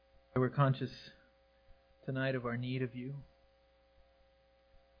We're conscious tonight of our need of you.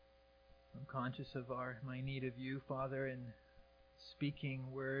 I'm conscious of my need of you, Father, in speaking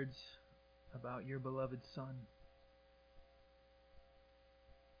words about your beloved Son.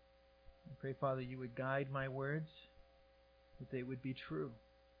 I pray, Father, you would guide my words, that they would be true.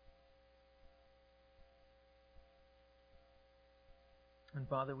 And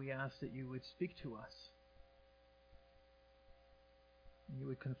Father, we ask that you would speak to us. And you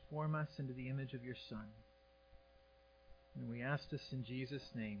would conform us into the image of your Son. And we ask this in Jesus'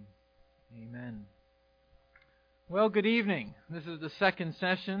 name. Amen. Well, good evening. This is the second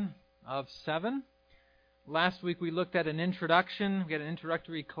session of 7. Last week we looked at an introduction. We had an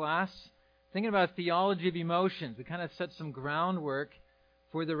introductory class thinking about theology of emotions. We kind of set some groundwork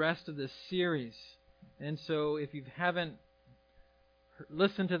for the rest of this series. And so if you haven't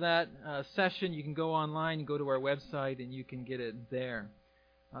listened to that session, you can go online and go to our website and you can get it there.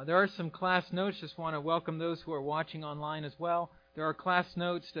 There are some class notes. Just want to welcome those who are watching online as well. There are class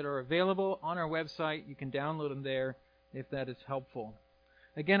notes that are available on our website. You can download them there if that is helpful.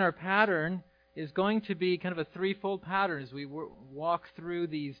 Again, our pattern is going to be kind of a threefold pattern as we walk through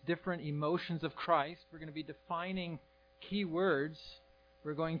these different emotions of Christ. We're going to be defining key words.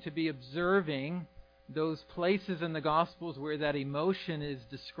 We're going to be observing those places in the Gospels where that emotion is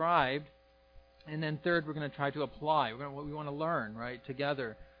described. And then third, we're going to try to apply what we want to learn, right,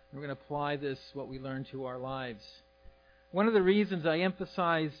 together. We're going to apply what we learn to our lives. One of the reasons I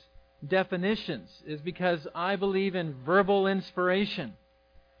emphasize definitions is because I believe in verbal inspiration.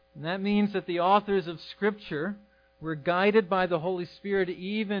 And that means that the authors of Scripture were guided by the Holy Spirit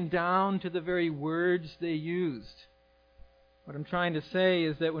even down to the very words they used. What I'm trying to say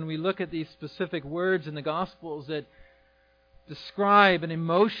is that when we look at these specific words in the Gospels that describe an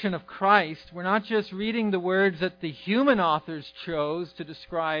emotion of Christ, we're not just reading the words that the human authors chose to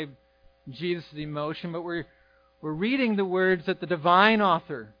describe Jesus' emotion, but we're reading the words that the divine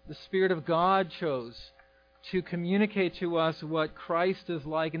author, the Spirit of God, chose to communicate to us what Christ is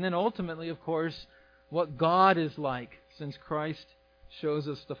like, and then ultimately, of course, what God is like, since Christ shows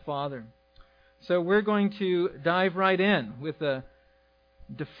us the Father. So we're going to dive right in with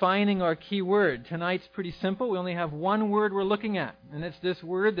defining our key word. Tonight's pretty simple. We only have one word we're looking at, and it's this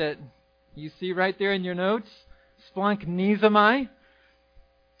word that you see right there in your notes, splanchnizomai.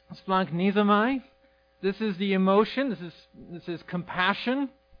 Splanchnizomai. This is the emotion. This is compassion.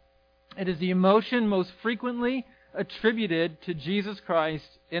 It is the emotion most frequently attributed to Jesus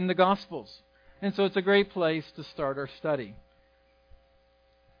Christ in the Gospels. And so it's a great place to start our study.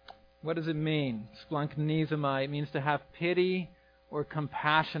 What does it mean? Splanchnizomai. It means to have pity or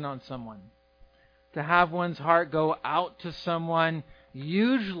compassion on someone. To have one's heart go out to someone,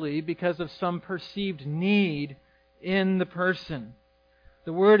 usually because of some perceived need in the person.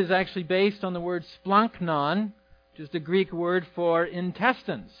 The word is actually based on the word splanchnon, which is the Greek word for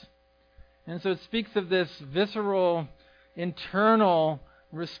intestines. And so it speaks of this visceral, internal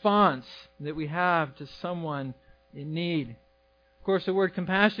response that we have to someone in need. Of course, the word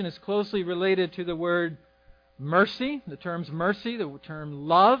compassion is closely related to the word mercy, the terms mercy, the term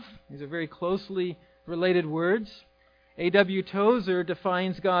love. These are very closely related words. A.W. Tozer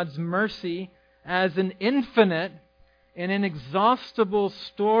defines God's mercy as an infinite and inexhaustible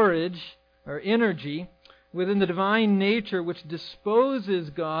storage or energy within the divine nature which disposes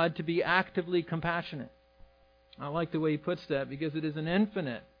God to be actively compassionate. I like the way he puts that because it is an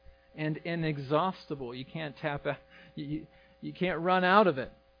infinite and inexhaustible. You can't you can't run out of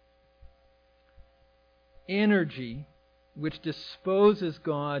it. Energy which disposes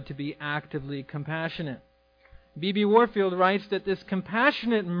God to be actively compassionate. B.B. Warfield writes that this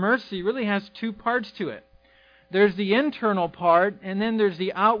compassionate mercy really has two parts to it. There's the internal part, and then there's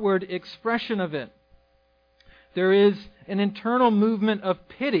the outward expression of it. There is an internal movement of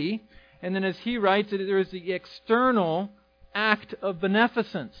pity, and then as he writes, there is the external act of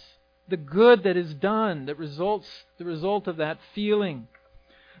beneficence, the good that is done, the result of that feeling.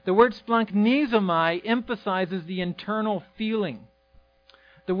 The word splanchnizomai emphasizes the internal feeling.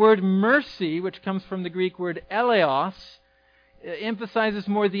 The word mercy, which comes from the Greek word eleos, emphasizes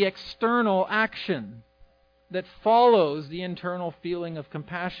more the external action that follows the internal feeling of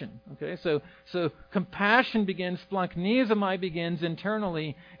compassion. Okay, so compassion begins, splanchnizomai begins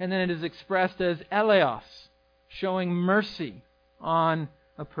internally, and then it is expressed as eleos, showing mercy on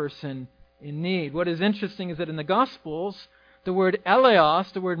a person in need. What is interesting is that in the Gospels, the word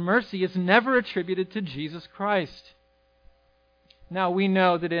eleos, the word mercy, is never attributed to Jesus Christ. Now we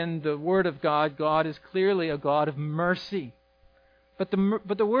know that in the Word of God, God is clearly a God of mercy. But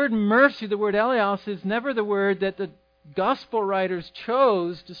the word mercy, the word eleos, is never the word that the gospel writers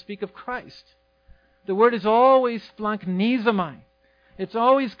chose to speak of Christ. The word is always splanchnizomai. It's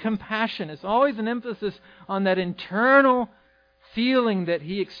always compassion. It's always an emphasis on that internal feeling that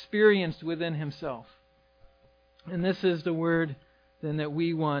he experienced within himself. And this is the word then that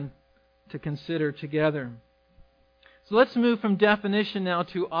we want to consider together. So let's move from definition now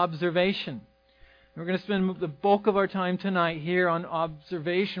to observation. We're going to spend the bulk of our time tonight here on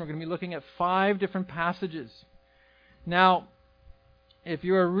observation. We're going to be looking at 5 different passages. Now, if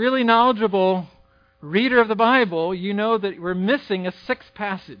you're a really knowledgeable reader of the Bible, you know that we're missing a 6th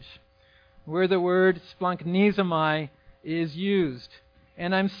passage where the word splanchnizomai is used.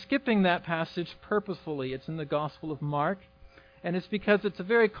 And I'm skipping that passage purposefully. It's in the Gospel of Mark. And it's because it's a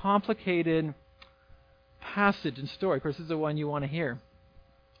very complicated passage and story. Of course, this is the one you want to hear,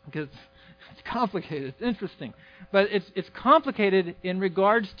 because it's complicated. It's interesting. But it's complicated in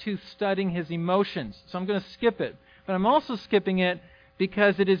regards to studying his emotions. So I'm going to skip it. But I'm also skipping it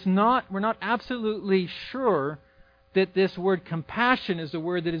because we're not absolutely sure that this word compassion is the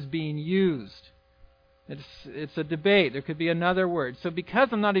word that is being used. It's a debate. There could be another word. So because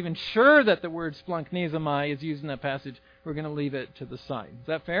I'm not even sure that the word splanchnizomai is used in that passage, we're going to leave it to the side. Is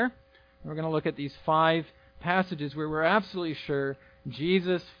that fair? We're going to look at these 5 passages where we're absolutely sure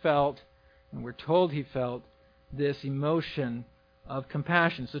Jesus felt, and we're told he felt, this emotion of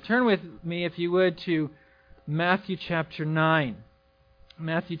compassion. So turn with me, if you would, to Matthew chapter 9.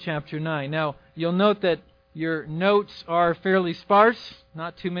 Matthew chapter 9. Now, you'll note that your notes are fairly sparse,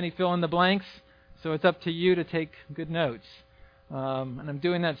 not too many fill in the blanks. So it's up to you to take good notes. And I'm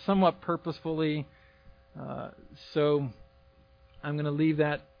doing that somewhat purposefully. So I'm going to leave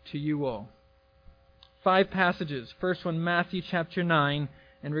that to you all. 5 passages. First one, Matthew chapter 9.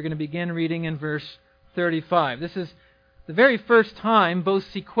 And we're going to begin reading in verse 35. This is the very first time, both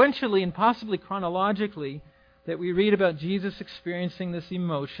sequentially and possibly chronologically, that we read about Jesus experiencing this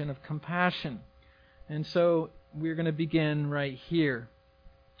emotion of compassion. And so we're going to begin right here.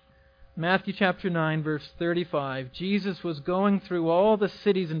 Matthew chapter 9, verse 35. Jesus was going through all the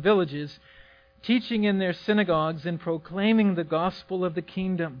cities and villages, teaching in their synagogues and proclaiming the gospel of the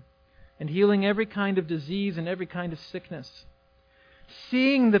kingdom, and healing every kind of disease and every kind of sickness.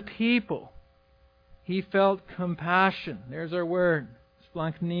 Seeing the people, he felt compassion. There's our word,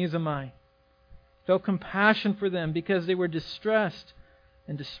 splanchnizomai. Felt compassion for them because they were distressed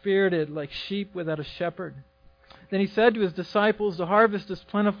and dispirited like sheep without a shepherd. Then he said to his disciples, "The harvest is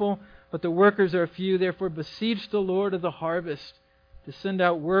plentiful, but the workers are few. Therefore beseech the Lord of the harvest to send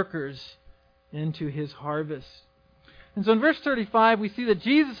out workers into his harvest." And so in verse 35, we see that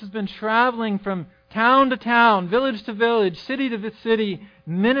Jesus has been traveling from town to town, village to village, city to city,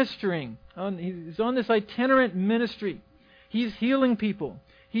 ministering. He's on this itinerant ministry. He's healing people.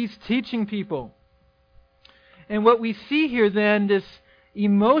 He's teaching people. And what we see here then, this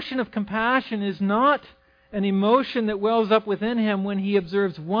emotion of compassion is not an emotion that wells up within him when he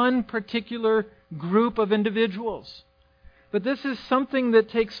observes one particular group of individuals. But this is something that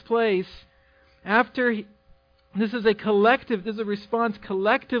takes place after this is a response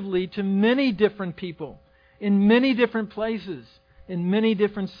collectively to many different people, in many different places, in many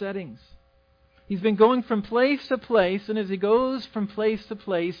different settings. He's been going from place to place, and as he goes from place to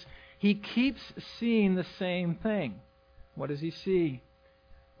place, he keeps seeing the same thing. What does he see?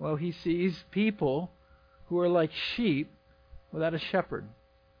 Well, he sees people who are like sheep without a shepherd.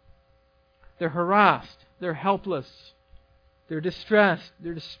 They're harassed. They're helpless. They're distressed.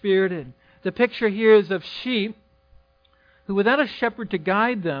 They're dispirited. The picture here is of sheep who, without a shepherd to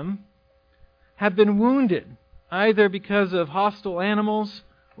guide them, have been wounded, either because of hostile animals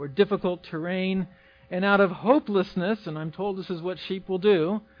or difficult terrain, and out of hopelessness, and I'm told this is what sheep will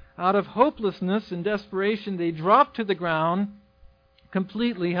do, out of hopelessness and desperation, they drop to the ground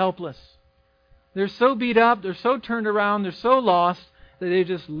completely helpless. They're so beat up, they're so turned around, they're so lost that they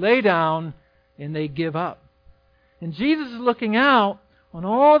just lay down and they give up. And Jesus is looking out on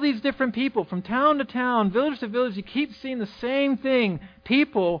all these different people from town to town, village to village. He keeps seeing the same thing.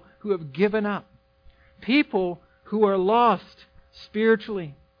 People who have given up. People who are lost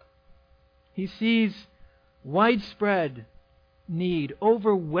spiritually. He sees widespread need,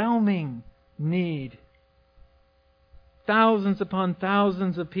 overwhelming need. Thousands upon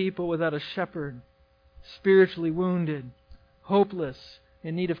thousands of people without a shepherd, spiritually wounded, hopeless,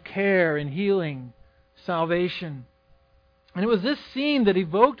 in need of care and healing, salvation. And it was this scene that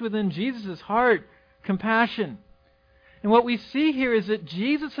evoked within Jesus' heart compassion. And what we see here is that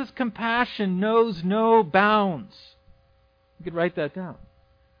Jesus' compassion knows no bounds. You could write that down.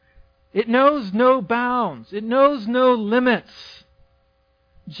 It knows no bounds. It knows no limits.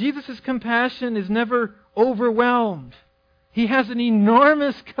 Jesus' compassion is never overwhelmed. He has an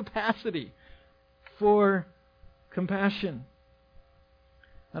enormous capacity for compassion.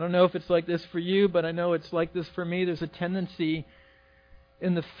 I don't know if it's like this for you, but I know it's like this for me. There's a tendency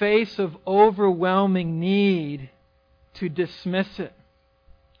in the face of overwhelming need to dismiss it,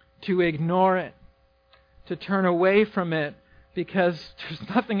 to ignore it, to turn away from it because there's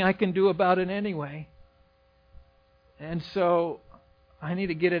nothing I can do about it anyway. And so I need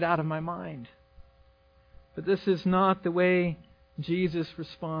to get it out of my mind. But this is not the way Jesus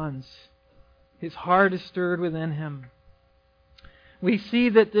responds. His heart is stirred within Him. We see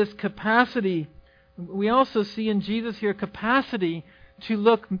that this capacity, we also see in Jesus here capacity to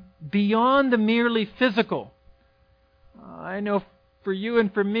look beyond the merely physical. I know for you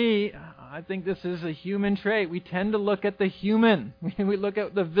and for me, I think this is a human trait. We tend to look at the human. We look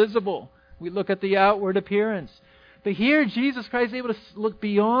at the visible. We look at the outward appearance. But here Jesus Christ is able to look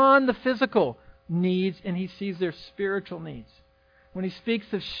beyond the physical needs, and He sees their spiritual needs. When He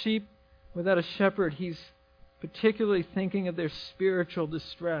speaks of sheep without a shepherd, He's particularly thinking of their spiritual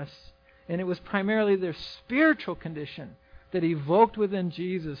distress. And it was primarily their spiritual condition that evoked within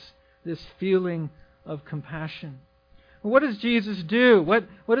Jesus this feeling of compassion. What does Jesus do? What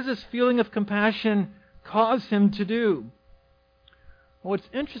does this feeling of compassion cause Him to do? Well, what's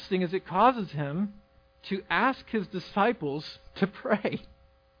interesting is it causes Him to ask His disciples to pray.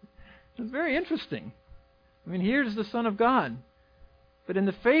 It's very interesting. I mean, here's the Son of God. But in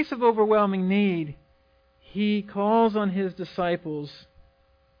the face of overwhelming need, He calls on His disciples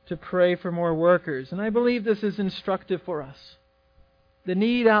to pray for more workers. And I believe this is instructive for us. The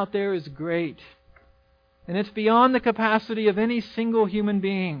need out there is great. And it's beyond the capacity of any single human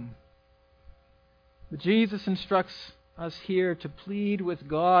being. But Jesus instructs us here to plead with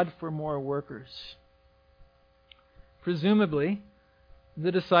God for more workers. Presumably,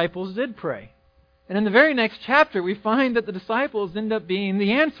 the disciples did pray. And in the very next chapter, we find that the disciples end up being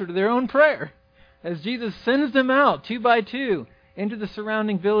the answer to their own prayer, as Jesus sends them out, 2 by 2, into the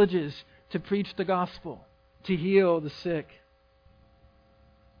surrounding villages to preach the gospel, to heal the sick.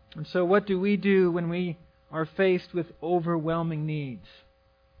 And so what do we do when we are faced with overwhelming needs?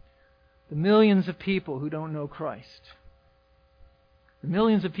 The millions of people who don't know Christ. The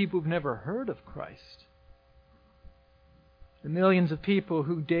millions of people who've never heard of Christ. The millions of people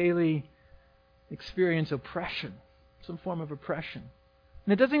who daily experience oppression, some form of oppression.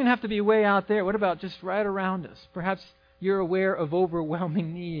 And it doesn't even have to be way out there. What about just right around us? Perhaps you're aware of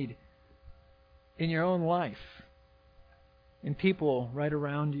overwhelming need in your own life, in people right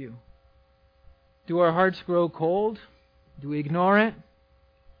around you. Do our hearts grow cold? Do we ignore it? Do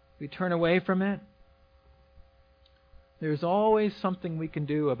we turn away from it? There's always something we can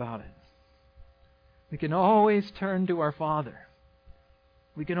do about it. We can always turn to our Father.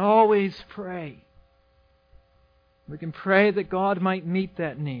 We can always pray. We can pray that God might meet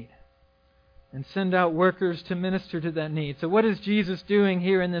that need and send out workers to minister to that need. So what is Jesus doing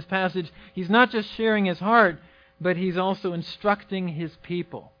here in this passage? He's not just sharing His heart, but He's also instructing His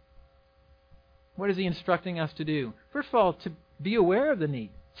people. What is He instructing us to do? First of all, to be aware of the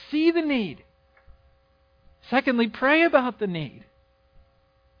need. See the need. Secondly, pray about the need.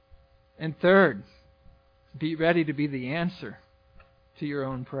 And third, be ready to be the answer to your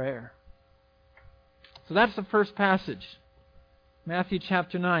own prayer. So that's the first passage, Matthew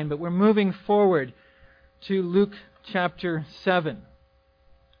chapter 9. But we're moving forward to Luke chapter 7.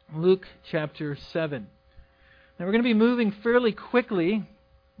 Luke chapter 7. Now we're going to be moving fairly quickly,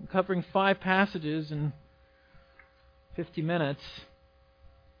 covering 5 passages in 50 minutes.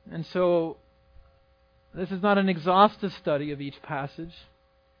 And so this is not an exhaustive study of each passage.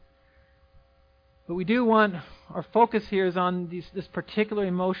 But we do want, our focus here is on this particular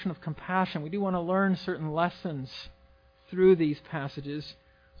emotion of compassion. We do want to learn certain lessons through these passages.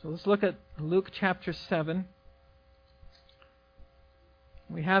 So let's look at Luke chapter 7.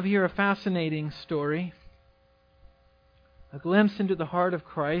 We have here a fascinating story, a glimpse into the heart of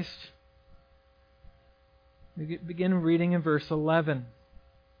Christ. We begin reading in verse 11.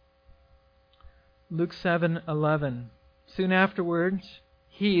 Luke 7:11. Soon afterwards,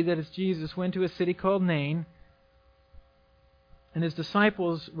 He, that is Jesus, went to a city called Nain, and His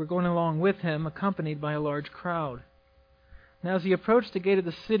disciples were going along with Him, accompanied by a large crowd. Now as He approached the gate of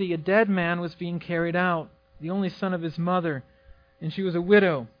the city, a dead man was being carried out, the only son of his mother, and she was a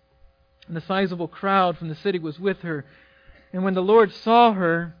widow. And a sizable crowd from the city was with her. And when the Lord saw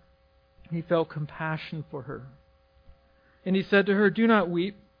her, He felt compassion for her. And He said to her, "Do not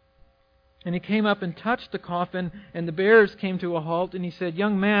weep." And He came up and touched the coffin, and the bearers came to a halt, and He said,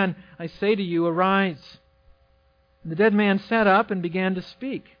 "Young man, I say to you, arise." And the dead man sat up and began to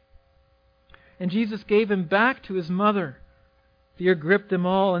speak. And Jesus gave him back to his mother. Fear gripped them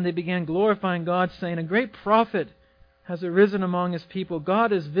all, and they began glorifying God, saying, "A great prophet has arisen among his people. God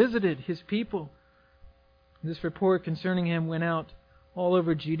has visited his people." This report concerning him went out all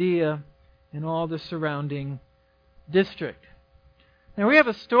over Judea and all the surrounding district. Now we have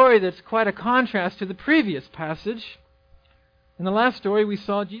a story that's quite a contrast to the previous passage. In the last story we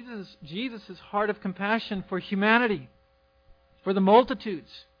saw Jesus' heart of compassion for humanity, for the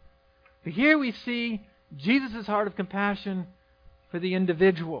multitudes. But here we see Jesus' heart of compassion for the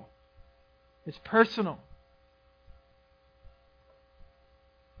individual. It's personal.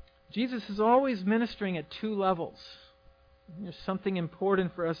 Jesus is always ministering at two levels. There's something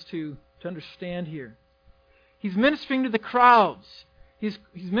important for us to understand here. He's ministering to the crowds. He's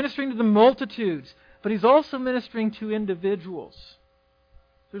ministering to the multitudes. But He's also ministering to individuals.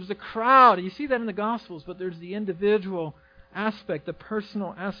 There's the crowd. You see that in the Gospels, but there's the individual aspect, the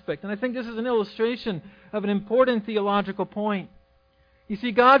personal aspect. And I think this is an illustration of an important theological point. You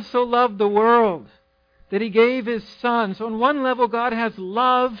see, God so loved the world that He gave His Son. So on one level, God has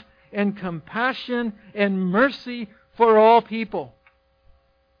love and compassion and mercy for all people.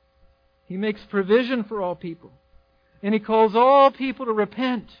 He makes provision for all people. And He calls all people to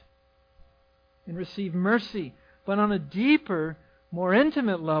repent and receive mercy. But on a deeper, more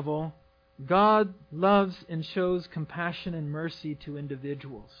intimate level, God loves and shows compassion and mercy to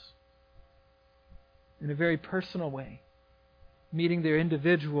individuals in a very personal way, meeting their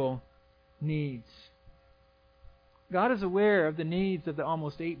individual needs. God is aware of the needs of the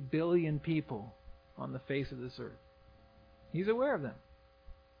almost 8 billion people on the face of this earth. He's aware of them.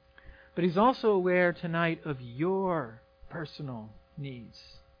 But He's also aware tonight of your personal needs,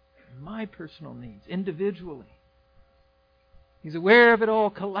 my personal needs, individually. He's aware of it all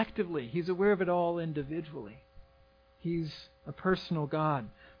collectively. He's aware of it all individually. He's a personal God.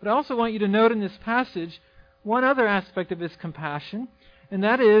 But I also want you to note in this passage one other aspect of His compassion, and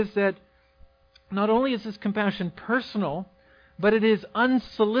that is that not only is His compassion personal, but it is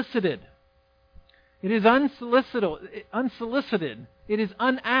unsolicited. It is unsolicited. It is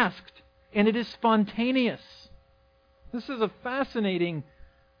unasked, and it is spontaneous. This is a fascinating,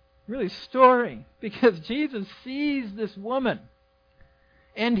 really, story, because Jesus sees this woman,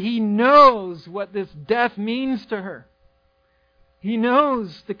 and He knows what this death means to her. He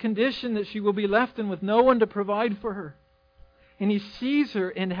knows the condition that she will be left in with no one to provide for her. And He sees her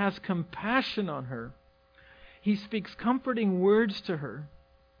and has compassion on her. He speaks comforting words to her,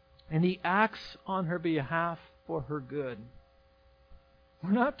 and He acts on her behalf for her good.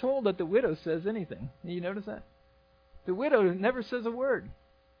 We're not told that the widow says anything. You notice that? The widow never says a word.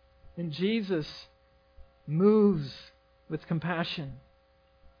 And Jesus moves with compassion.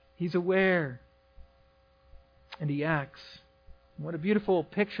 He's aware, and He acts. What a beautiful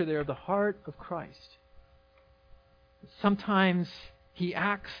picture there of the heart of Christ. Sometimes He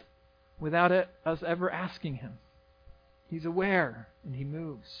acts without us ever asking Him. He's aware, and He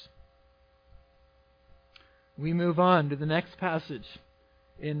moves. We move on to the next passage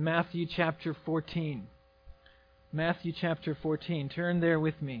in Matthew chapter 14. Matthew chapter 14. Turn there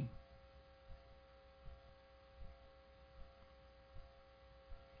with me.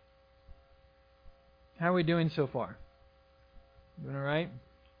 How are we doing so far? Doing all right?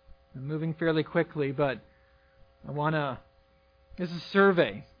 I'm moving fairly quickly, but this is a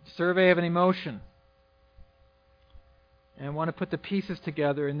survey of an emotion. And I want to put the pieces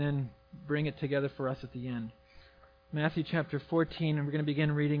together and then bring it together for us at the end. Matthew chapter 14, and we're going to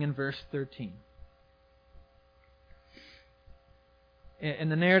begin reading in verse 13.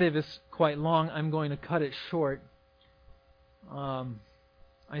 And the narrative is quite long. I'm going to cut it short.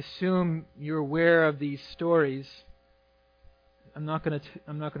 I assume you're aware of these stories. I'm not going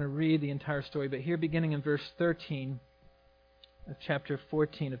to read the entire story, but here, beginning in verse 13 of chapter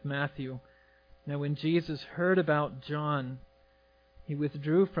 14 of Matthew. Now, when Jesus heard about John, He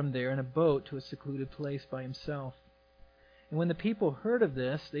withdrew from there in a boat to a secluded place by Himself. And when the people heard of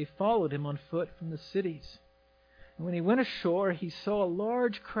this, they followed Him on foot from the cities. And when He went ashore, He saw a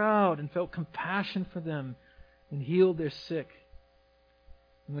large crowd and felt compassion for them and healed their sick.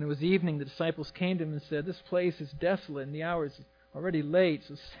 And when it was evening, the disciples came to Him and said, "This place is desolate, and the hour is already late,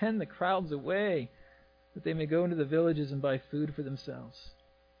 so send the crowds away, that they may go into the villages and buy food for themselves."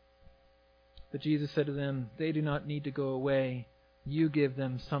 But Jesus said to them, "They do not need to go away. You give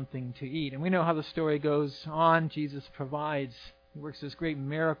them something to eat." And we know how the story goes on. Jesus provides. He works this great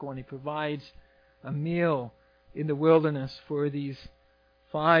miracle, and He provides a meal in the wilderness for these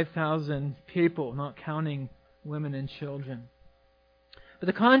 5,000 people, not counting women and children. But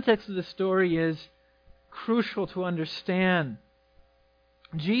the context of the story is crucial to understand.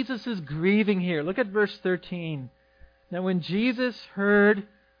 Jesus is grieving here. Look at verse 13. Now when Jesus heard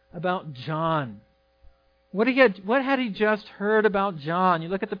about John, what had he just heard about John? You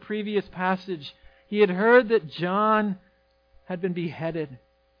look at the previous passage. He had heard that John had been beheaded.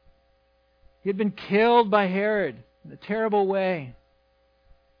 He had been killed by Herod in a terrible way.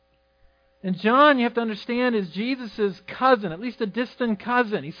 And John, you have to understand, is Jesus' cousin, at least a distant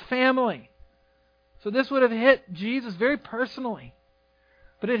cousin. He's family. So this would have hit Jesus very personally.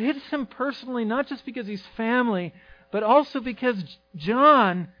 But it hits him personally not just because he's family, but also because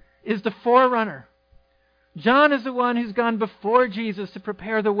John is the forerunner. John is the one who's gone before Jesus to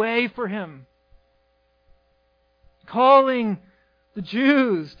prepare the way for him, calling the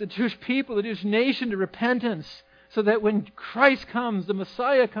Jews, the Jewish people, the Jewish nation to repentance, so that when Christ comes, the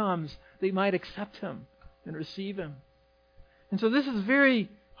Messiah comes, they might accept Him and receive Him. And so this is very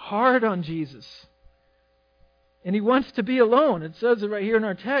hard on Jesus. And He wants to be alone. It says it right here in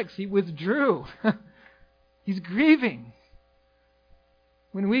our text. He withdrew. He's grieving.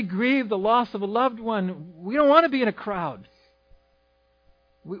 When we grieve the loss of a loved one, we don't want to be in a crowd.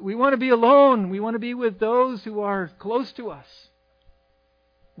 We want to be alone. We want to be with those who are close to us.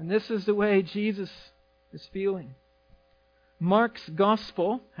 And this is the way Jesus is feeling. Mark's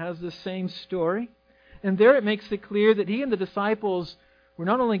Gospel has the same story. And there it makes it clear that he and the disciples were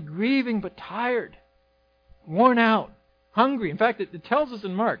not only grieving, but tired, worn out, hungry. In fact, it tells us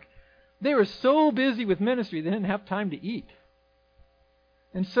in Mark, they were so busy with ministry, they didn't have time to eat.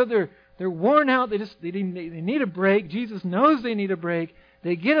 And so they're worn out. They need a break. Jesus knows they need a break.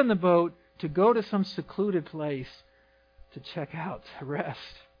 They get on the boat to go to some secluded place to check out, to rest,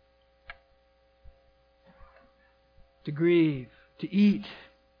 to grieve, to eat,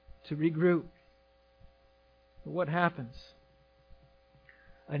 to regroup. But what happens?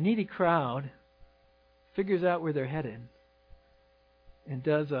 A needy crowd figures out where they're headed and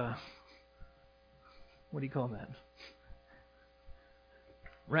does what do you call that?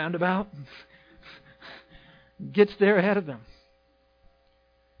 Roundabout. Gets there ahead of them.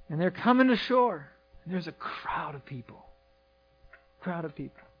 And they're coming to shore. And there's a crowd of people.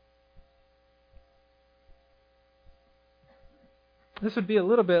 This would be a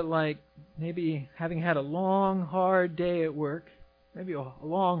little bit like maybe having had a long, hard day at work, maybe a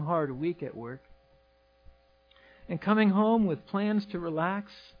long, hard week at work, and coming home with plans to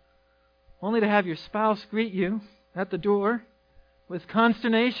relax, only to have your spouse greet you at the door with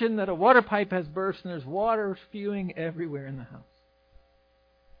consternation that a water pipe has burst and there's water spewing everywhere in the house.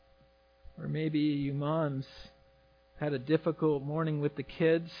 Or maybe you moms had a difficult morning with the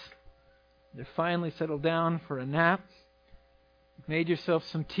kids. They're finally settled down for a nap. You've made yourself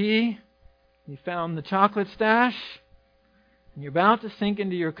some tea. You found the chocolate stash. And you're about to sink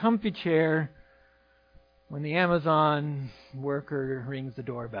into your comfy chair when the Amazon worker rings the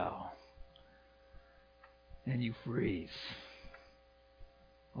doorbell. And you freeze.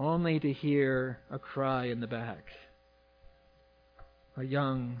 Only to hear a cry in the back. A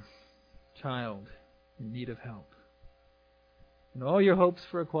young child in need of help. And all your hopes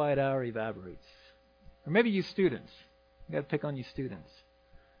for a quiet hour evaporates. Or maybe you students. I've got to pick on you students.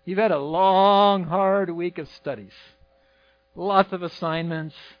 You've had a long, hard week of studies. Lots of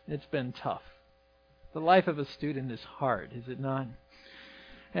assignments. It's been tough. The life of a student is hard, is it not?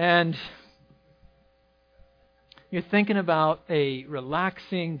 And you're thinking about a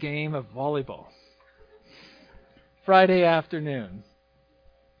relaxing game of volleyball. Friday afternoon.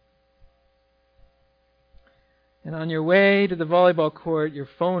 And on your way to the volleyball court, your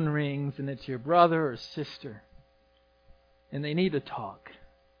phone rings and it's your brother or sister. And they need to talk.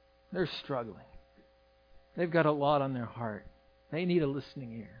 They're struggling. They've got a lot on their heart. They need a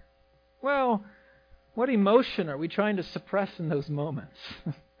listening ear. Well, what emotion are we trying to suppress in those moments?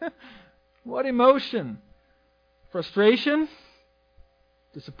 What emotion? Frustration?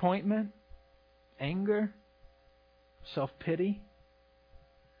 Disappointment? Anger? Self-pity?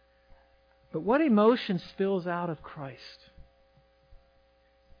 But what emotion spills out of Christ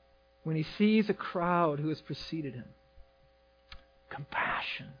when He sees a crowd who has preceded Him?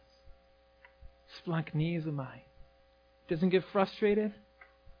 Compassion. Splanchnizomai. Doesn't get frustrated.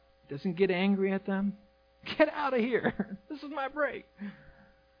 Doesn't get angry at them. Get out of here. This is my break.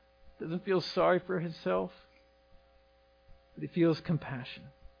 Doesn't feel sorry for himself. But he feels compassion.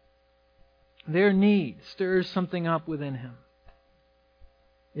 Their need stirs something up within him.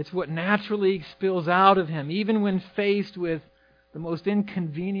 It's what naturally spills out of him, even when faced with the most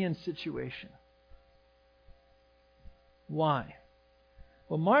inconvenient situation. Why?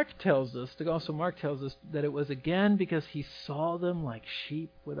 Well, Mark tells us that it was again because he saw them like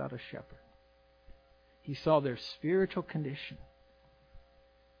sheep without a shepherd. He saw their spiritual condition.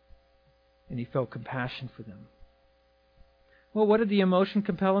 and he felt compassion for them. Well, what did the emotion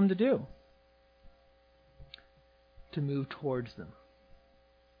compel him to do? To move towards them,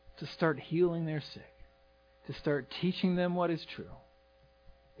 to start healing their sick, to start teaching them what is true,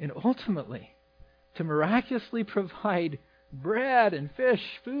 and ultimately to miraculously provide bread and fish,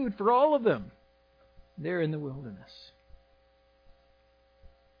 food for all of them there in the wilderness.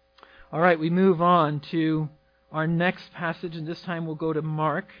 All right, we move on to our next passage, and this time we'll go to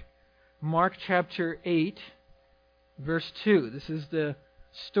Mark chapter 8, verse 2. This is the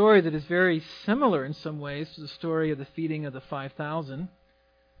story that is very similar in some ways to the story of the feeding of the 5,000.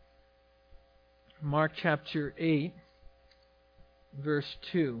 Mark chapter 8, verse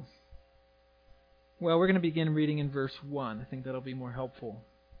 2. Well, we're going to begin reading in verse 1. I think that'll be more helpful.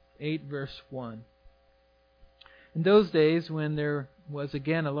 8, verse 1. In those days, when there was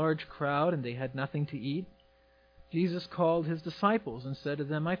again a large crowd and they had nothing to eat, Jesus called his disciples and said to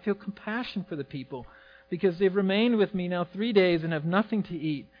them, I feel compassion for the people, because they've remained with me now 3 days and have nothing to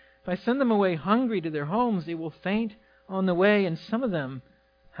eat. If I send them away hungry to their homes, they will faint on the way, and some of them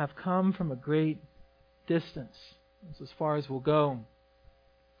have come from a great distance. That's as far as we'll go.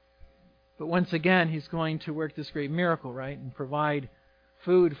 But once again, he's going to work this great miracle, right? And provide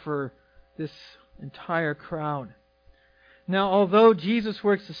food for this entire crowd. Now, although Jesus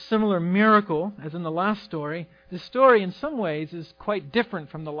works a similar miracle as in the last story, this story in some ways is quite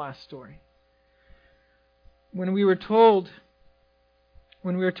different from the last story. When we were told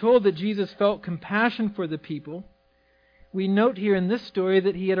that Jesus felt compassion for the people, we note here in this story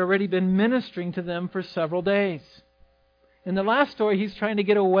that he had already been ministering to them for several days. In the last story, he's trying to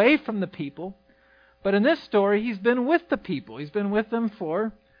get away from the people. But in this story, he's been with the people. He's been with them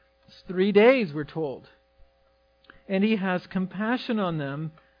for 3 days, we're told. And he has compassion on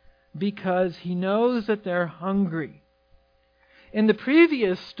them because he knows that they're hungry. In the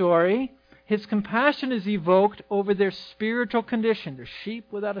previous story, his compassion is evoked over their spiritual condition. They're sheep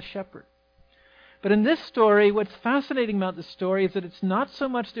without a shepherd. But in this story, what's fascinating about the story is that it's not so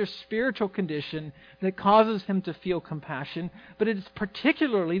much their spiritual condition that causes him to feel compassion, but it's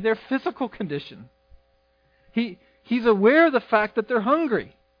particularly their physical condition. He's aware of the fact that they're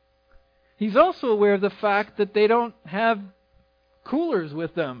hungry. He's also aware of the fact that they don't have coolers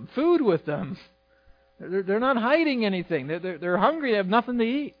with them, food with them. They're not hiding anything. They're hungry, they have nothing to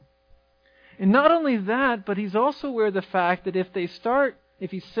eat. And not only that, but he's also aware of the fact that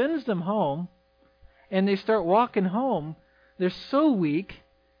if he sends them home, and they start walking home, they're so weak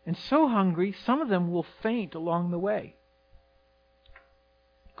and so hungry, some of them will faint along the way.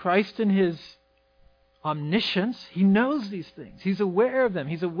 Christ in his omniscience, he knows these things. He's aware of them.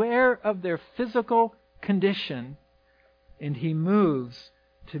 He's aware of their physical condition, and he moves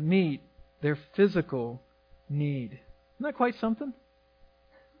to meet their physical need. Isn't that quite something?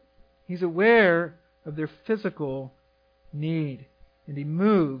 He's aware of their physical need, and he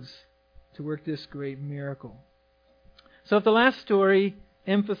moves to work this great miracle. So if the last story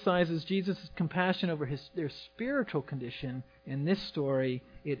emphasizes Jesus' compassion over their spiritual condition, in this story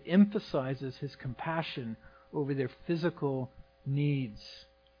it emphasizes his compassion over their physical needs.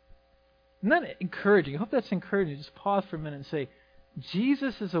 Isn't that encouraging? I hope that's encouraging. Just pause for a minute and say,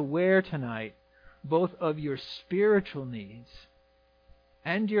 Jesus is aware tonight both of your spiritual needs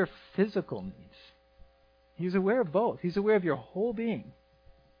and your physical needs. He's aware of both. He's aware of your whole being.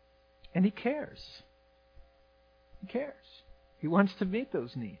 And he cares. He cares. He wants to meet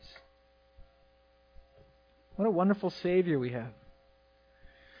those needs. What a wonderful Savior we have.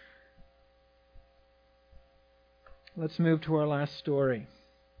 Let's move to our last story.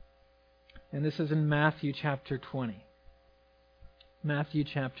 And this is in Matthew chapter 20. Matthew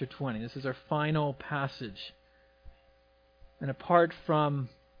chapter 20. This is our final passage. And apart from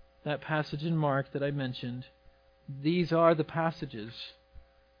that passage in Mark that I mentioned, these are the passages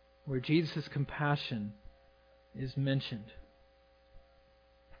where Jesus' compassion is mentioned.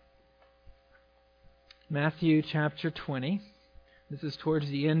 Matthew chapter 20. This is towards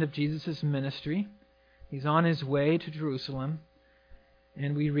the end of Jesus' ministry. He's on his way to Jerusalem.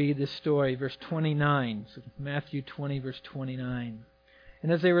 And we read this story, verse 29. So Matthew 20, verse 29.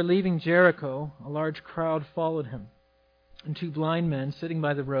 And as they were leaving Jericho, a large crowd followed him. And 2 blind men sitting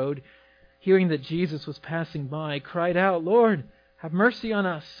by the road, hearing that Jesus was passing by, cried out, "Lord, have mercy on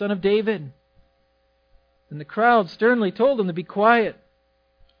us, Son of David." And the crowd sternly told them to be quiet.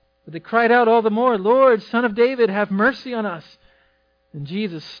 But they cried out all the more, "Lord, Son of David, have mercy on us." And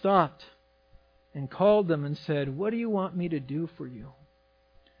Jesus stopped and called them and said, "What do you want me to do for you?"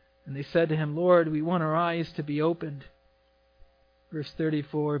 And they said to him, "Lord, we want our eyes to be opened." Verse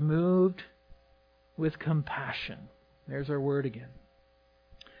 34, moved with compassion. There's our word again.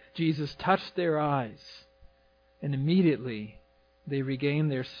 Jesus touched their eyes, and immediately they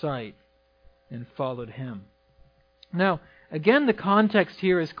regained their sight and followed Him. Now, again, the context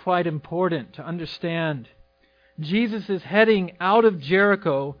here is quite important to understand. Jesus is heading out of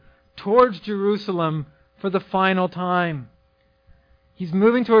Jericho towards Jerusalem for the final time. He's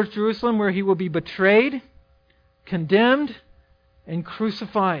moving towards Jerusalem where He will be betrayed, condemned, and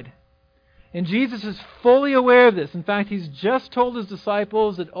crucified. And Jesus is fully aware of this. In fact, He's just told His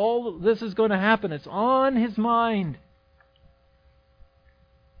disciples that all this is going to happen. It's on His mind.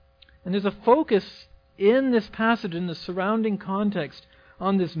 And there's a focus in this passage, in the surrounding context,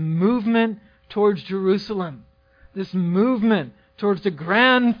 on this movement towards Jerusalem. This movement towards the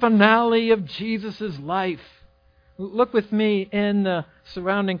grand finale of Jesus' life. Look with me in the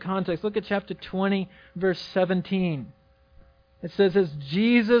surrounding context. Look at chapter 20, verse 17. It says, as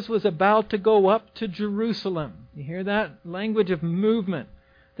Jesus was about to go up to Jerusalem. You hear that? Language of movement.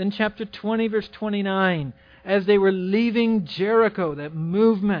 Then chapter 20, verse 29. As they were leaving Jericho, that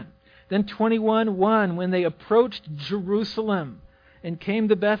movement. Then 21:1, when they approached Jerusalem and came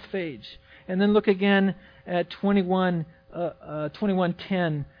to Bethphage. And then look again at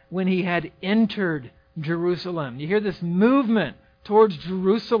 21:10, when He had entered Jerusalem. You hear this movement towards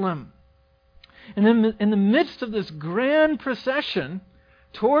Jerusalem. And then in the midst of this grand procession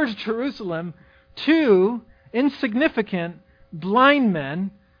towards Jerusalem, two insignificant blind men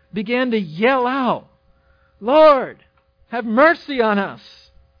began to yell out, Lord, have mercy on us,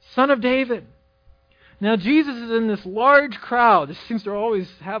 Son of David. Now Jesus is in this large crowd. It seems to always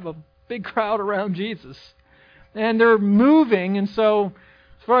have a big crowd around Jesus. And they're moving, and so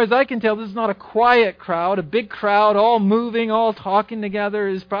as far as I can tell, this is not a quiet crowd. A big crowd, all moving, all talking together,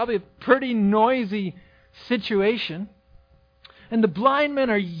 is probably a pretty noisy situation. And the blind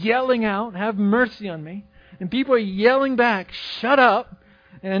men are yelling out, have mercy on me. And people are yelling back, shut up.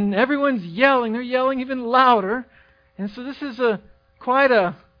 And everyone's yelling. They're yelling even louder. And so this is quite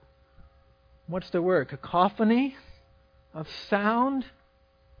a, what's the word, cacophony of sound.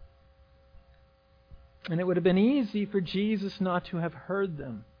 And it would have been easy for Jesus not to have heard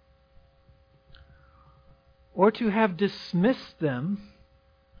them, or to have dismissed them,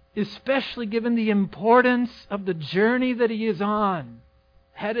 especially given the importance of the journey that He is on,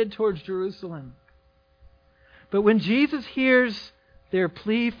 headed towards Jerusalem. But when Jesus hears their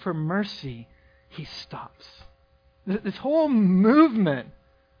plea for mercy, He stops. This whole movement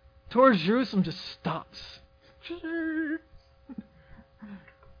towards Jerusalem just stops. It's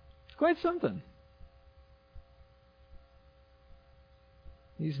quite something.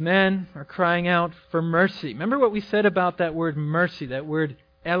 These men are crying out for mercy. Remember what we said about that word mercy, that word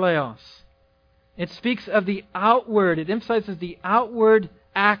eleos. It speaks of the outward, it emphasizes the outward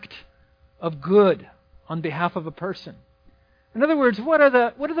act of good on behalf of a person. In other words, what are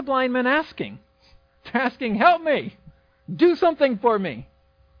the blind men asking? They're asking, help me, do something for me.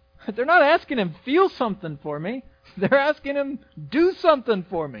 They're not asking Him, feel something for me. They're asking Him, do something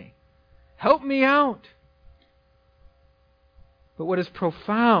for me. Help me out. But what is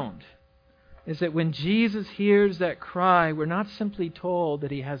profound is that when Jesus hears that cry, we're not simply told that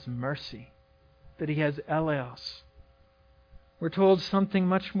He has mercy, that He has eleos. We're told something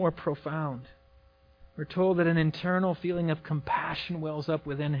much more profound. We're told that an internal feeling of compassion wells up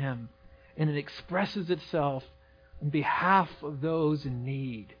within Him, and it expresses itself on behalf of those in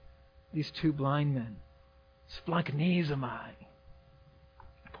need. These two blind men. Splanchnizomai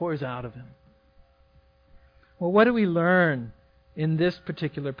pours out of Him. Well, what do we learn in this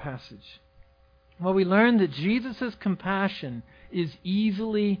particular passage? Well, we learn that Jesus' compassion is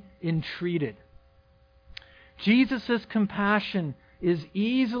easily entreated. Jesus' compassion is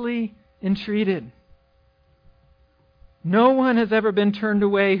easily entreated. No one has ever been turned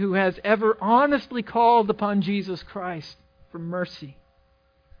away who has ever honestly called upon Jesus Christ for mercy.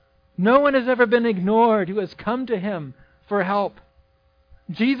 No one has ever been ignored who has come to Him for help.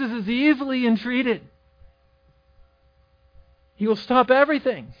 Jesus is easily entreated. He will stop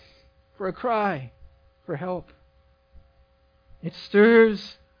everything for a cry for help. It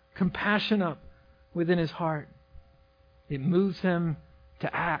stirs compassion up within His heart. It moves Him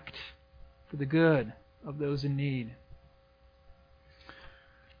to act for the good of those in need.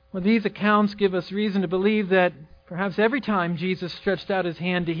 Well, these accounts give us reason to believe that perhaps every time Jesus stretched out His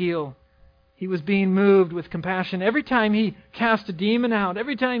hand to heal, He was being moved with compassion. Every time He cast a demon out,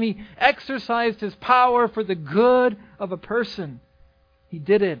 every time He exercised His power for the good of a person, He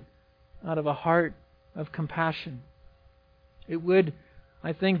did it out of a heart of compassion. It would,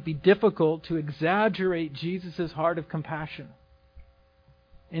 I think, be difficult to exaggerate Jesus' heart of compassion.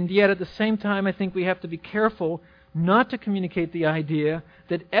 And yet at the same time, I think we have to be careful not to communicate the idea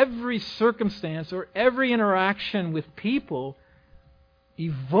that every circumstance or every interaction with people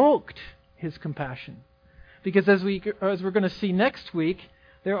evoked His compassion. Because as we're going to see next week,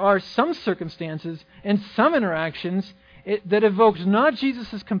 there are some circumstances and some interactions that evoked not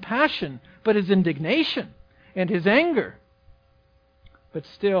Jesus' compassion, but His indignation and His anger. But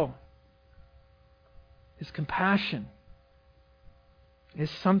still, His compassion is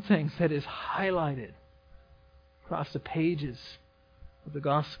something that is highlighted across the pages of the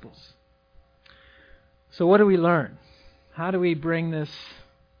Gospels. So what do we learn? How do we bring this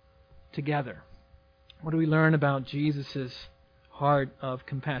together? What do we learn about Jesus' heart of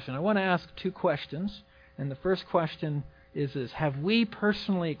compassion? I want to ask two questions. And the first question is this: have we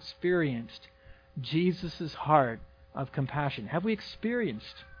personally experienced Jesus' heart of compassion? Have we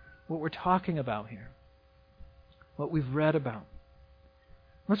experienced what we're talking about here? What we've read about?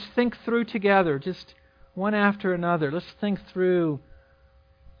 Let's think through together, just one after another. Let's think through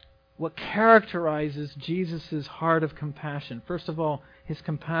what characterizes Jesus' heart of compassion. First of all, His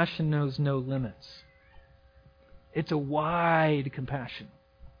compassion knows no limits. It's a wide compassion.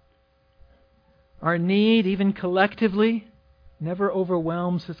 Our need, even collectively, never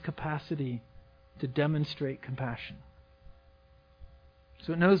overwhelms His capacity to demonstrate compassion.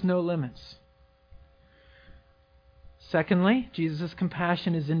 So it knows no limits. Secondly, Jesus'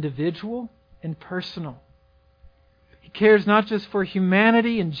 compassion is individual and personal. He cares not just for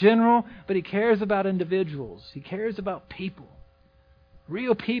humanity in general, but He cares about individuals. He cares about people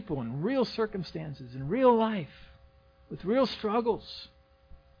in real circumstances, in real life, with real struggles.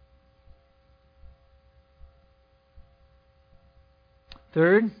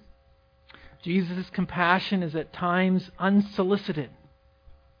 Third, Jesus' compassion is at times unsolicited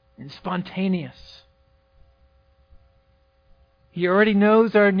and spontaneous. He already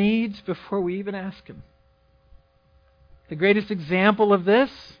knows our needs before we even ask Him. The greatest example of this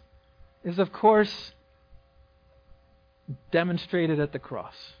is, of course, demonstrated at the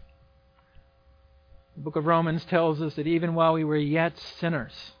cross. The book of Romans tells us that even while we were yet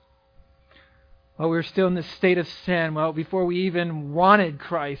sinners, while we were still in this state of sin, before we even wanted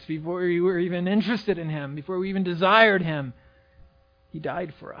Christ, before we were even interested in Him, before we even desired Him, He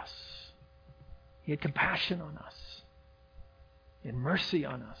died for us. He had compassion on us. He had mercy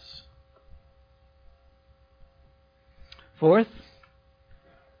on us. Fourth,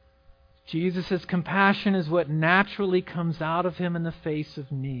 Jesus' compassion is what naturally comes out of Him in the face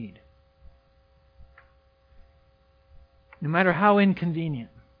of need. No matter how inconvenient.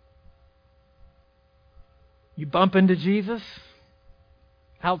 You bump into Jesus,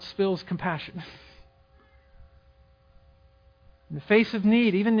 out spills compassion. In the face of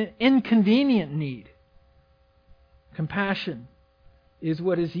need, even inconvenient need, compassion is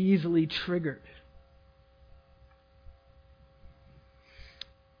what is easily triggered.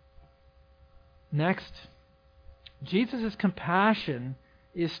 Next, Jesus' compassion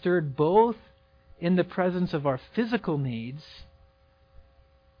is stirred both in the presence of our physical needs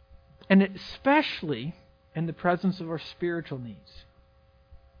and especially in the presence of our spiritual needs.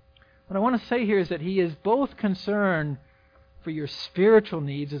 What I want to say here is that He is both concerned for your spiritual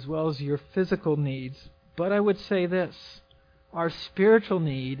needs as well as your physical needs. But I would say this: our spiritual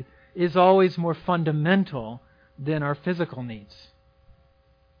need is always more fundamental than our physical needs.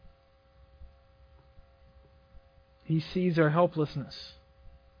 He sees our helplessness.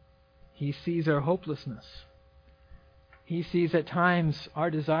 He sees our hopelessness. He sees at times our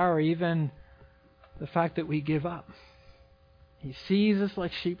desire, even the fact that we give up. He sees us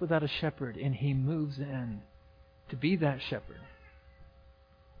like sheep without a shepherd, and He moves in to be that shepherd.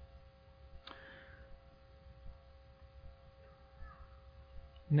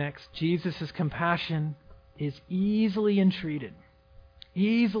 Next, Jesus' compassion is easily entreated.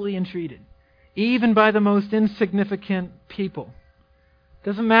 Easily entreated. Even by the most insignificant people.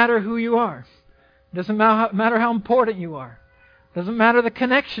 Doesn't matter who you are. Doesn't matter how important you are. Doesn't matter the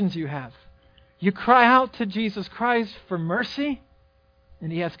connections you have. You cry out to Jesus Christ for mercy,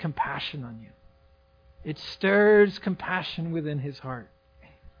 and He has compassion on you. It stirs compassion within His heart.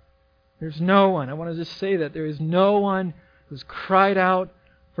 There's no one, I want to just say that, there is no one who's cried out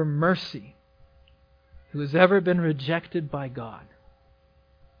for mercy who has ever been rejected by God.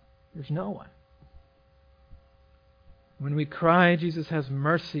 There's no one. When we cry, Jesus has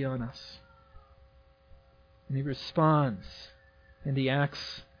mercy on us. And He responds, and He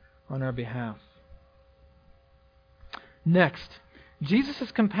acts on our behalf. Next,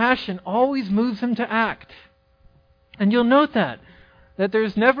 Jesus' compassion always moves Him to act. And you'll note that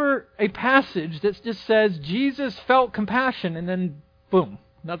there's never a passage that just says Jesus felt compassion and then boom,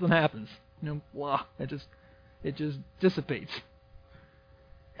 nothing happens. Blah. it just dissipates.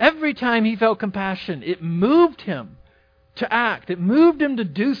 Every time he felt compassion, it moved him to act. It moved him to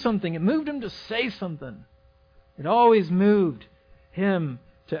do something. It moved him to say something. It always moved him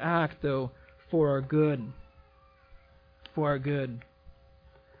to act, though, for our good. For our good.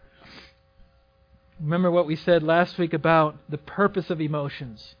 Remember what we said last week about the purpose of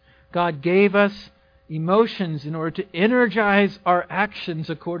emotions. God gave us emotions in order to energize our actions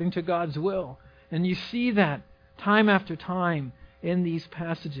according to God's will. And you see that time after time in these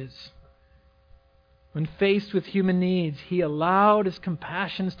passages. When faced with human needs, He allowed His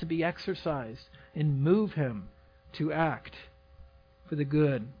compassions to be exercised and move Him to act for the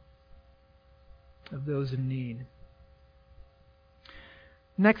good of those in need.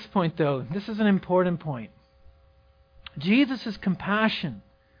 Next point, though, this is an important point. Jesus' compassion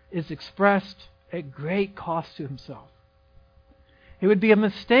is expressed at great cost to Himself. It would be a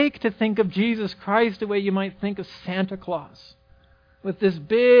mistake to think of Jesus Christ the way you might think of Santa Claus, with this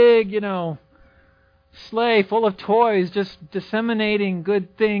big, sleigh full of toys, just disseminating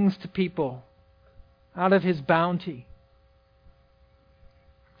good things to people out of His bounty.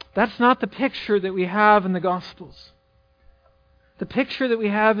 That's not the picture that we have in the Gospels. The picture that we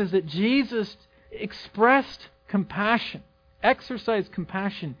have is that Jesus expressed compassion, exercised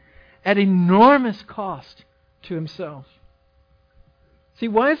compassion at enormous cost to Himself. See,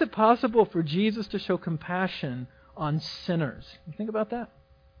 why is it possible for Jesus to show compassion on sinners? You think about that?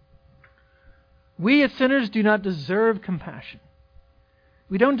 We as sinners do not deserve compassion.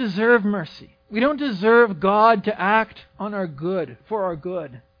 We don't deserve mercy. We don't deserve God to act on our good, for our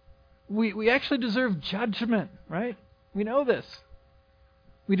good. We actually deserve judgment, right? We know this.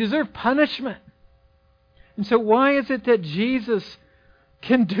 We deserve punishment. And so why is it that Jesus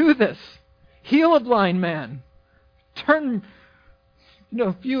can do this? Heal a blind man. Turn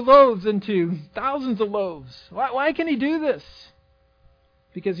a few loaves into thousands of loaves. Why can He do this?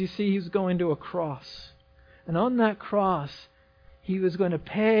 Because you see, He's going to a cross. And on that cross, He was going to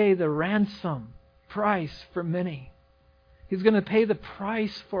pay the ransom price for many. He's going to pay the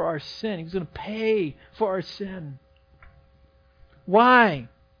price for our sin. He's going to pay for our sin. Why?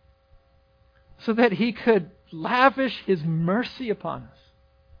 So that He could lavish His mercy upon us.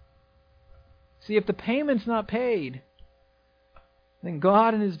 See, if the payment's not paid, then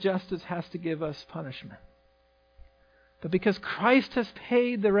God in His justice has to give us punishment. But because Christ has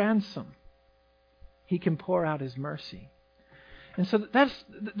paid the ransom, He can pour out His mercy. And so that's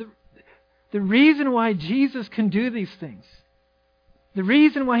the reason why Jesus can do these things. The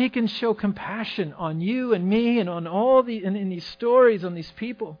reason why He can show compassion on you and me and on all in these stories on these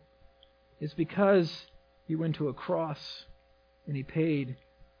people is because He went to a cross and He paid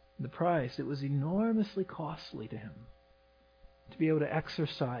the price. It was enormously costly to Him to be able to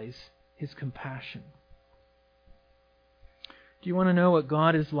exercise His compassion. Do you want to know what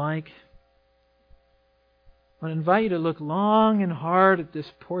God is like? I want to invite you to look long and hard at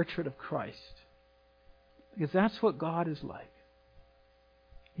this portrait of Christ, because that's what God is like.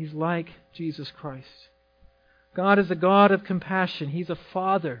 He's like Jesus Christ. God is a God of compassion. He's a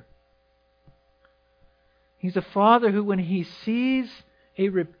Father. He's a Father who, when He sees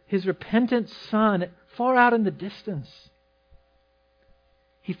His repentant Son far out in the distance,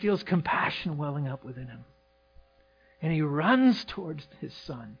 He feels compassion welling up within Him. And He runs towards His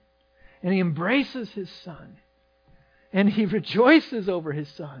Son. And He embraces His Son. And He rejoices over His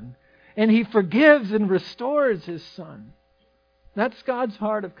Son. And He forgives and restores His Son. That's God's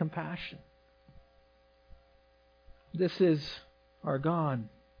heart of compassion. This is our God.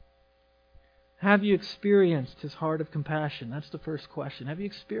 Have you experienced His heart of compassion? That's the first question. Have you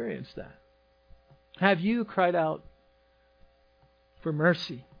experienced that? Have you cried out for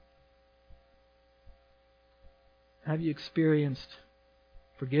mercy? Have you experienced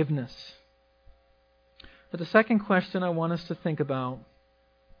forgiveness? But the second question I want us to think about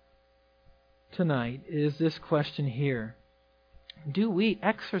tonight is this question here. Do we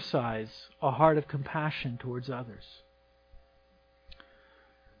exercise a heart of compassion towards others?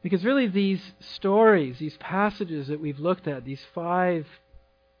 Because really these stories, these passages that we've looked at, these 5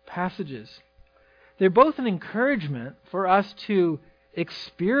 passages, they're both an encouragement for us to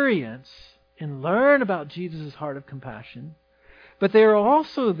experience and learn about Jesus' heart of compassion, but they are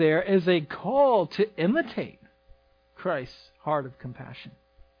also there as a call to imitate Christ's heart of compassion.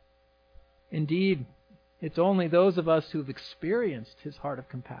 Indeed, it's only those of us who have experienced His heart of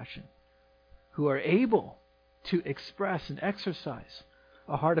compassion who are able to express and exercise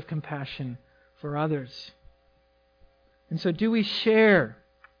a heart of compassion for others. And so do we share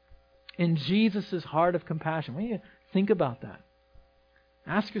in Jesus' heart of compassion? When you think about that,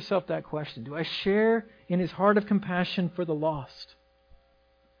 Ask yourself that question. Do I share in His heart of compassion for the lost,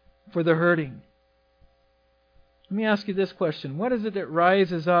 for the hurting? Let me ask you this question. What is it that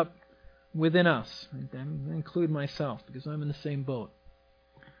rises up within us? I'm going to include myself because I'm in the same boat.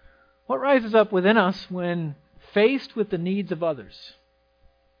 What rises up within us when faced with the needs of others?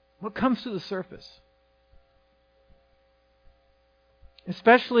 What comes to the surface?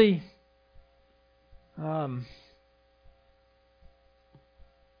 Especially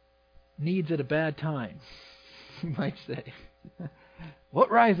needs at a bad time, you might say. What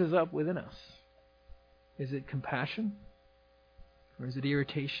rises up within us? Is it compassion? Or is it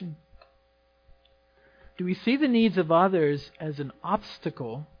irritation? Do we see the needs of others as an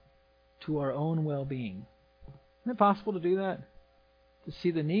obstacle to our own well-being? Isn't it possible to do that? To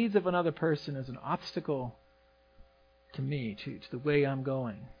see the needs of another person as an obstacle to me, to the way I'm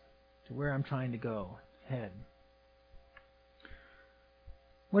going, to where I'm trying to go, head.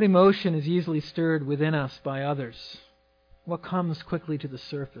 What emotion is easily stirred within us by others? What comes quickly to the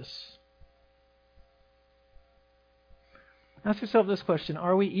surface? Ask yourself this question.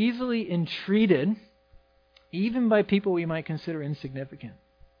 Are we easily entreated, even by people we might consider insignificant?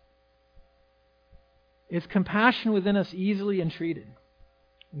 Is compassion within us easily entreated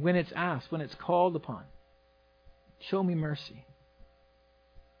when it's asked, when it's called upon? Show me mercy.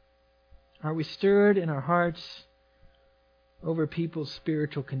 Are we stirred in our hearts over people's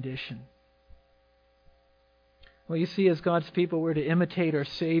spiritual condition? Well, you see, as God's people, we're to imitate our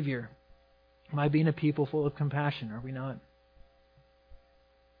Savior by being a people full of compassion, are we not?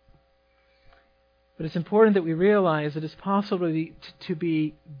 But it's important that we realize that it's possible to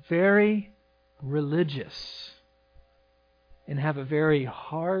be very religious and have a very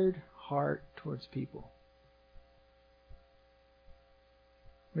hard heart towards people.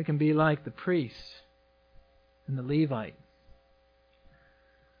 We can be like the priest and the Levite,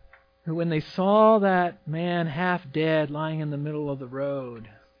 who when they saw that man half dead lying in the middle of the road,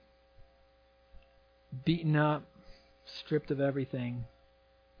 beaten up, stripped of everything,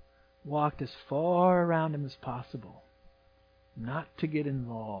 walked as far around him as possible, not to get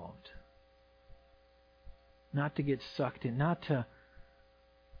involved, not to get sucked in, not to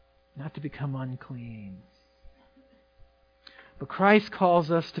become unclean. But Christ calls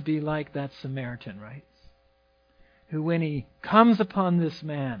us to be like that Samaritan, right? Who, when He comes upon this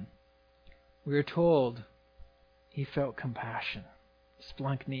man, we are told He felt compassion.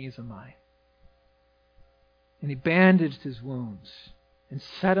 Splanchnizomai. And He bandaged his wounds and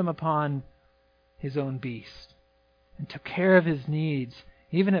set him upon his own beast and took care of his needs,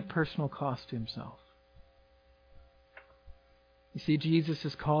 even at personal cost to Himself. You see, Jesus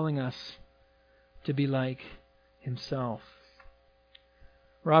is calling us to be like Himself.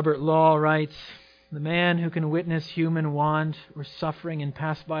 Robert Law writes, "The man who can witness human want or suffering and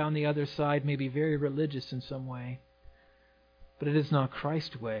pass by on the other side may be very religious in some way, but it is not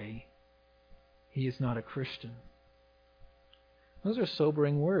Christ's way. He is not a Christian." Those are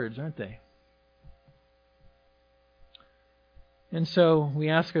sobering words, aren't they? And so we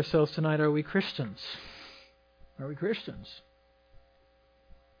ask ourselves tonight, are we Christians? Are we Christians?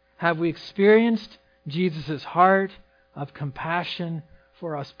 Have we experienced Jesus' heart of compassion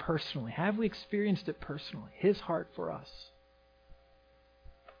for us personally? Have we experienced it personally? His heart for us?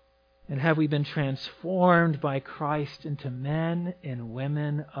 And have we been transformed by Christ into men and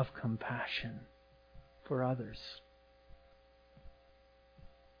women of compassion for others?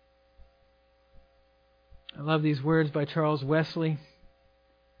 I love these words by Charles Wesley.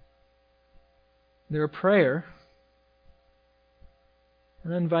 They're a prayer.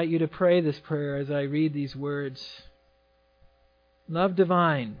 And I invite you to pray this prayer as I read these words. Love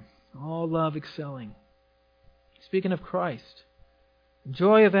divine, all love excelling. Speaking of Christ,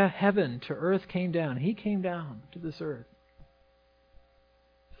 joy of heaven to earth came down. He came down to this earth.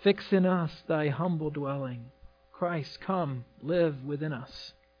 Fix in us Thy humble dwelling. Christ, come, live within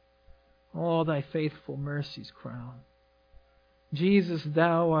us. All Thy faithful mercies crown. Jesus,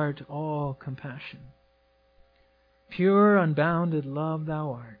 Thou art all compassion. Pure, unbounded love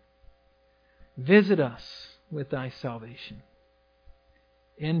Thou art. Visit us with Thy salvation.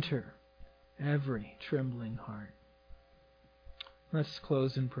 Enter every trembling heart. Let's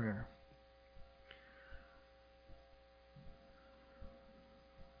close in prayer.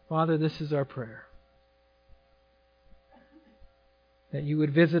 Father, this is our prayer. That You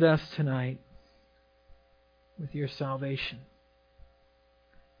would visit us tonight with Your salvation.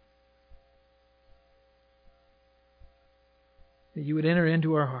 That You would enter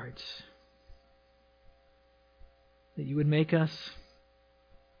into our hearts. That You would make us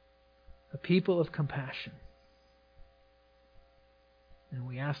a people of compassion. And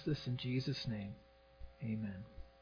we ask this in Jesus' name. Amen.